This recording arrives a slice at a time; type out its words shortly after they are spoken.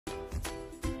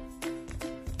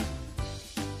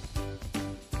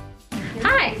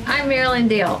Hi, I'm Marilyn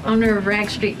Dale, owner of Rag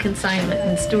Street Consignment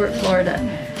in Stuart, Florida.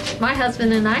 My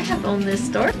husband and I have owned this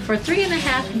store for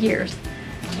 3.5 years.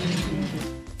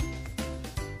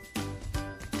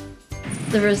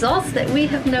 The results that we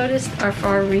have noticed are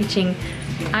far-reaching.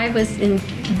 I was in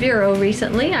Vero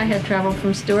recently. I had traveled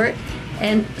from Stuart,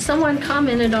 and someone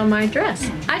commented on my dress.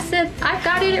 I said, "I've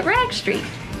got it at Rag Street."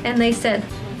 And they said,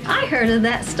 "I heard of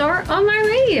that store on my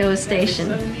radio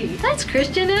station. That's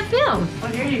Christian FM. Oh,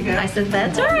 there you go. I said,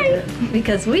 "That's right,"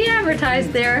 because we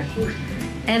advertised there.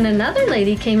 And another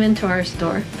lady came into our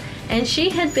store, and she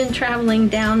had been traveling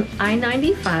down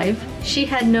I-95. She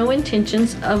had no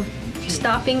intentions of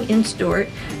stopping in Stuart,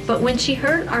 but when she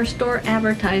heard our store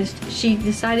advertised, she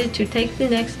decided to take the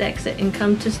next exit and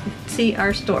come to see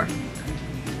our store.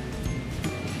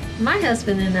 My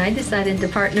husband and I decided to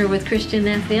partner with Christian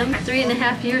FM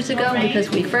 3.5 years ago because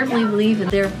we firmly believe in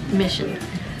their mission.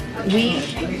 We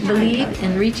believe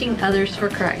in reaching others for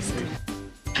Christ.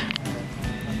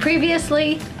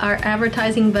 Previously, our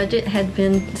advertising budget had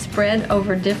been spread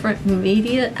over different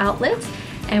media outlets,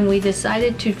 and we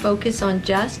decided to focus on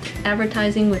just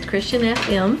advertising with Christian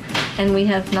FM, and we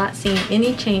have not seen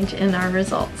any change in our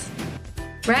results.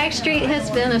 Rag Street has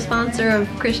been a sponsor of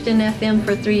Christian FM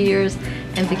for 3 years,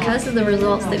 and because of the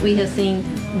results that we have seen,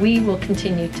 we will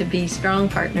continue to be strong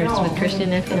partners with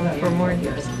Christian FM for more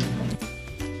years.